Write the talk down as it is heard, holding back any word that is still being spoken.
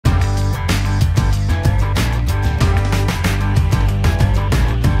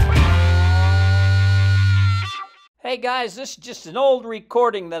Hey guys, this is just an old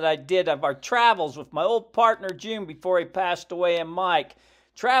recording that I did of our travels with my old partner June before he passed away, and Mike.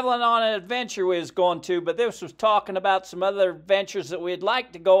 Traveling on an adventure we was going to, but this was talking about some other adventures that we'd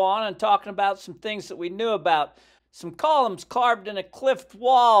like to go on and talking about some things that we knew about. Some columns carved in a cliff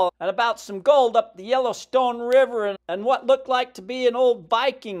wall, and about some gold up the Yellowstone River, and what looked like to be an old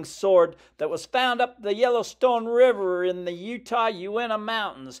Viking sword that was found up the Yellowstone River in the Utah Uinta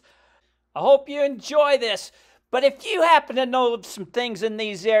Mountains. I hope you enjoy this. But if you happen to know of some things in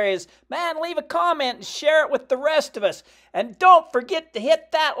these areas, man, leave a comment and share it with the rest of us. And don't forget to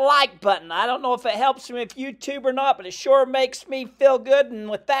hit that like button. I don't know if it helps me with YouTube or not, but it sure makes me feel good. And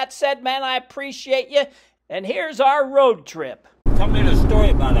with that said, man, I appreciate you. And here's our road trip. Tell me the story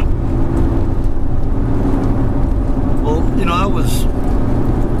about it. Well, you know, I was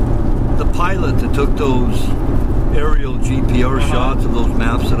the pilot that took those aerial GPR shots of those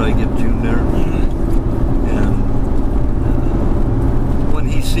maps that I give June there.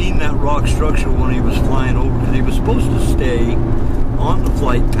 He seen that rock structure when he was flying over, because he was supposed to stay on the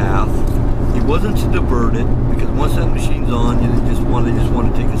flight path. He wasn't to divert it, because once that machine's on, you just want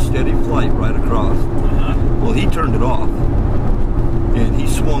to take a steady flight right across. Well, he turned it off, and he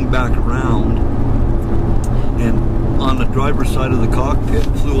swung back around, and on the driver's side of the cockpit,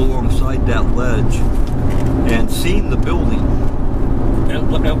 flew alongside that ledge, and seen the building. It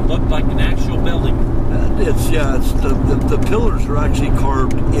looked like an actual building. It's the pillars are actually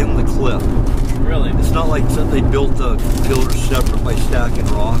carved in the cliff. Really? It's not like they built the pillars separate by stacking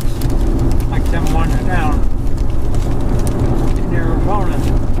rocks. Like them ones down in Arizona,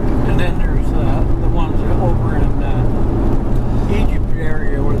 and then there's the ones over in the Egypt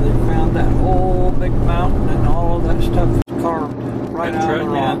area where they found that whole big mountain and all of that stuff is carved right out of the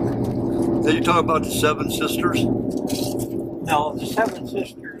rock. So you talk about the Seven Sisters? No, the Seven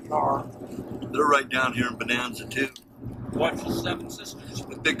Sisters are... They're right down here in Bonanza too. What's the Seven Sisters?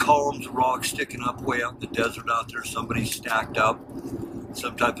 With big columns of rock sticking up way out in the desert out there. Somebody stacked up,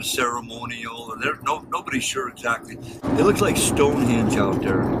 some type of ceremonial. Nobody's sure exactly. It looks like Stonehenge out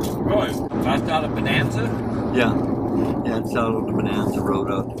there. Really? That's out of Bonanza? Yeah, it's out on the Bonanza Road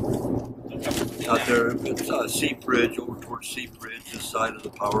out there. It's Sea Bridge, over towards Sea Bridge, this side of the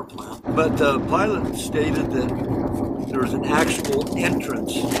power plant. But the pilot stated that there was an actual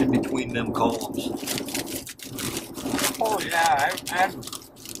entrance in between them columns. Oh yeah, That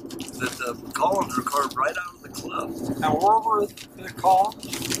the columns are carved right out of the cliff. Now where were the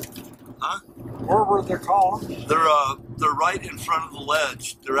columns? Huh? Where were the columns? They're right in front of the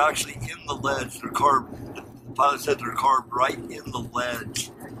ledge. They're actually in the ledge. They're carved. The pilot said they're carved right in the ledge.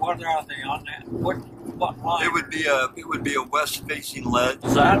 What are they on that? What line? It would be a west-facing ledge.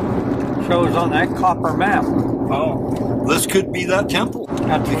 That shows on that copper map. Oh, this could be that temple.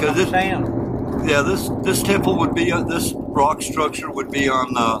 That's because it's saying. Yeah, this temple would be this rock structure would be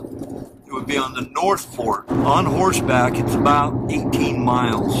on the north fork. On horseback, it's about 18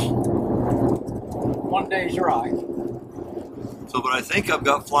 miles. One day's ride. So, but I think I've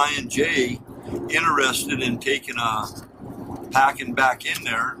got Flying J interested in packing back in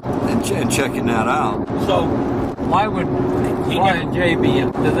there and checking that out. So, why would Flying J be?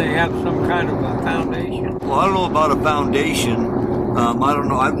 Do they have some kind of a foundation? Well, I don't know about a foundation. I don't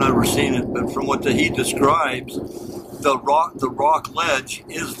know. I've never seen it, but from what he describes, the rock ledge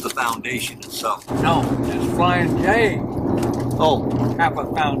is the foundation itself. No, does Flying J have a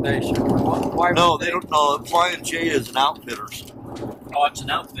foundation? Why no, they don't know. Flying J is an outfitters. Oh, it's an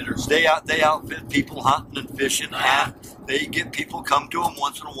outfitters. They outfit people hunting and fishing, and they get people come to them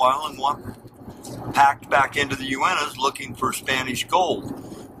once in a while and want packed back into the Uintas looking for Spanish gold.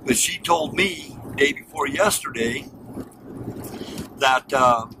 But she told me day before yesterday that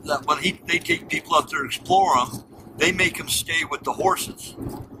when they take people out there to explore them, they make them stay with the horses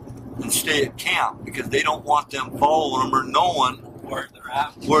and stay at camp because they don't want them following them or knowing where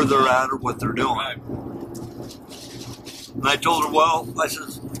they're at or what they're doing. Right. And I told her, well, I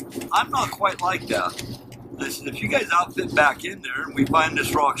says, I'm not quite like that. I said, if you guys outfit back in there and we find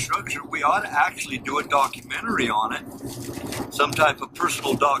this rock structure, we ought to actually do a documentary on it. Some type of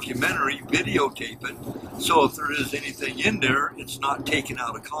personal documentary, videotape it. So if there is anything in there, it's not taken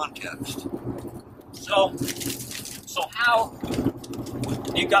out of context. So how,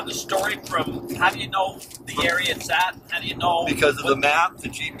 you got the story from, how do you know the area it's at? How do you know? Because of the map, the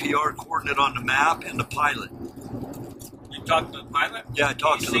GPR coordinate on the map, and the pilot. You talked to the pilot? Yeah, I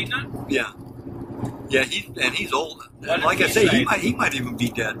talked to him. You seen that? Yeah. Yeah, he's old. And like I say, he might even be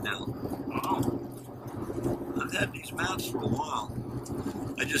dead now. Oh. I've had these maps for a while.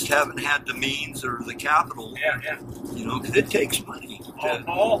 I just haven't had the means or the capital. Yeah. You know, because it takes money.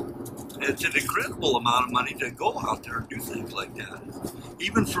 It's an incredible amount of money to go out there and do things like that.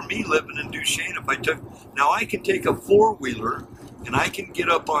 Even for me living in Duchesne, now I can take a four-wheeler and I can get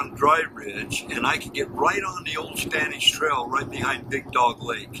up on Dry Ridge and I can get right on the old Spanish Trail right behind Big Dog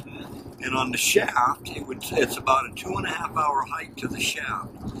Lake. And on the shaft, it's about a 2.5 hour hike to the shaft.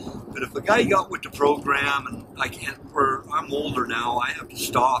 But if a guy got with the program, and I'm older now, I have to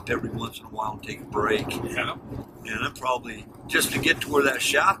stop every once in a while and take a break. Yeah. And I'm probably, just to get to where that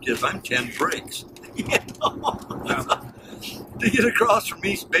shaft is, I'm 10 breaks. You know? To get across from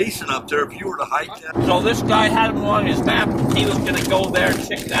East Basin up there, if you were to hike that. So this guy had him on his map. He was going to go there and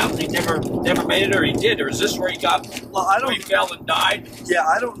check it out. He never made it, or he did, or is this where he got? Well, where he fell and died. Yeah,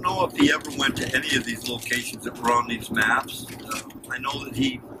 I don't know if he ever went to any of these locations that were on these maps. I know that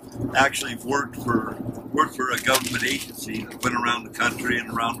he actually worked for a government agency that went around the country and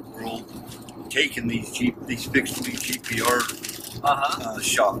around the world, taking these fixed wing GPR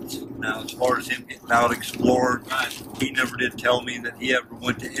shots. Now, as far as him getting out exploring, he never did tell me that he ever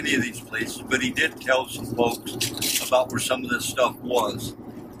went to any of these places, but he did tell some folks about where some of this stuff was.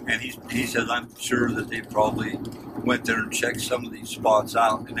 And he says, I'm sure that they probably went there and checked some of these spots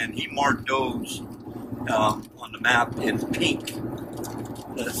out. And then he marked those on the map in pink.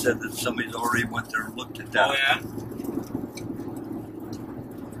 That said that somebody's already went there and looked at that. Oh, yeah?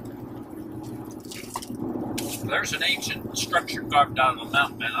 There's an ancient structure carved out on the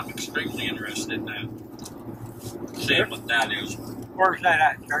mountain, man. I'm extremely interested in that. Seeing what that is. Where's that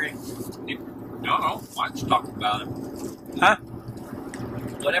at, Jerry? No, Mike's talking about it. Huh?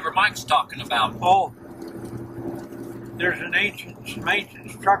 Whatever Mike's talking about. Oh, there's some ancient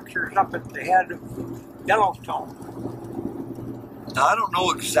structures up at the head of Yellowstone. Now, I don't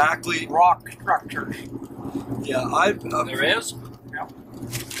know exactly. Rock structures. Yeah, there is? Yeah.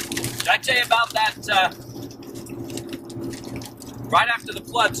 Did I tell you about that? Right after the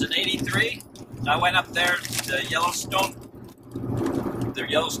floods in '83, I went up there to the Yellowstone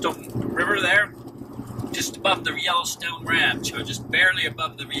River there, just above the Yellowstone Ranch, or just barely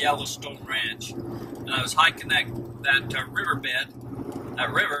above the Yellowstone Ranch. And I was hiking that riverbed,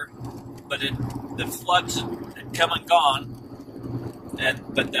 that river, but the floods had come and gone,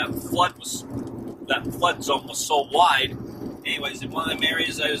 but that flood zone was so wide. Anyways, in one of them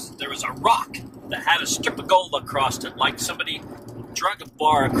areas, there was a rock that had a strip of gold across it, like somebody drug a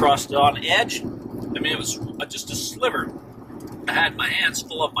bar across it on edge. I mean, it was just a sliver. I had my hands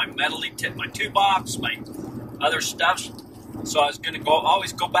full of my metally tip, my 2-box, my other stuff. So I was going to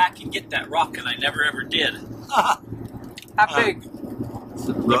always go back and get that rock, and I never ever did. How big?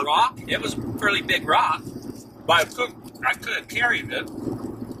 The rock? It was a fairly big rock, but I could have carried it.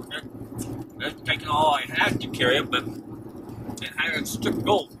 It taken all I had to carry it, but it had a strip of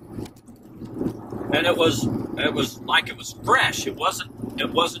gold. And it was like it was fresh. It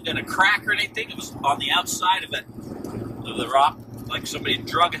wasn't in a crack or anything. It was on the outside of the rock, like somebody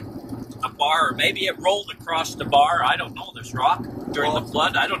drug a bar, or maybe it rolled across the bar. I don't know. This rock during the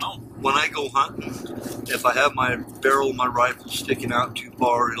flood. I don't know. When I go hunting, if I have my barrel of my rifle sticking out too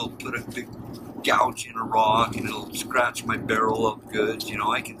far, it'll put a big gouge in a rock and it'll scratch my barrel up good. You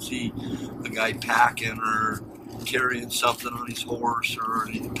know, I can see a guy packing or carrying something on his horse or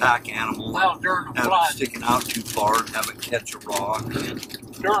a pack animal, During a have flood, it sticking out too far and have it catch a rock.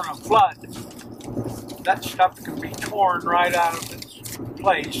 during a flood, that stuff can be torn right out of its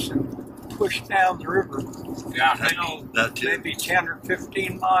place and pushed down the river. Yeah, I know. That too. Maybe 10 or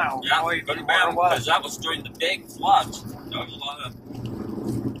 15 miles Yeah, away pretty from bad, where it was. because that was during the big floods. There was a lot of.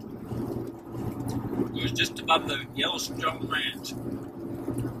 It was just above the Yellowstone Ranch.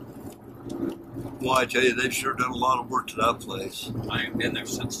 Well, I tell you, they've sure done a lot of work to that place. I have been there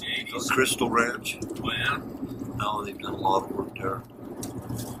since the 80s. Crystal Ranch. Oh, yeah? No, they've done a lot of work there.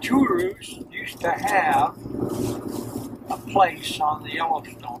 Tourists used to have a place on the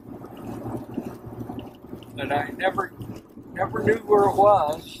Yellowstone that I never knew where it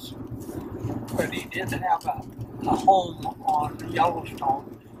was, but he did have a home on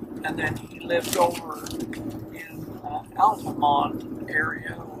Yellowstone, and then he lived over in Altamont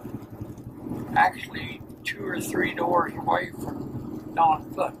area, actually 2 or 3 doors away from Don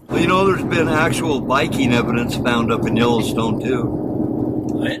Foote. Well, you know, there's been actual Viking evidence found up in Yellowstone, too.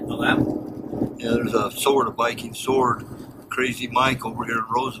 I didn't know that. Yeah, there's a sword, a Viking sword. Crazy Mike over here in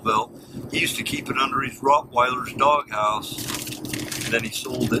Roosevelt. He used to keep it under his Rottweiler's doghouse, and then he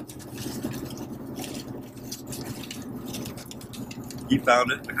sold it. He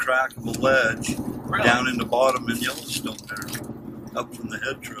found it in the crack of a ledge down in the bottom in Yellowstone there, up from the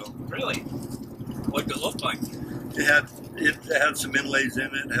head trail. Really? What did it look like? It had some inlays in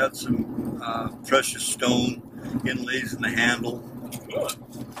it. It had some precious stone inlays in the handle. Good.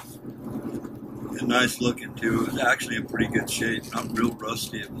 and nice looking too. It was actually in pretty good shape, not real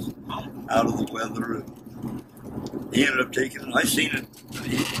rusty. It was out of the weather. And he ended up taking it. I seen it.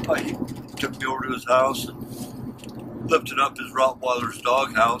 He took me over to his house and lifted up his Rottweiler's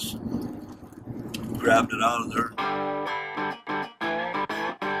dog house, grabbed it out of there.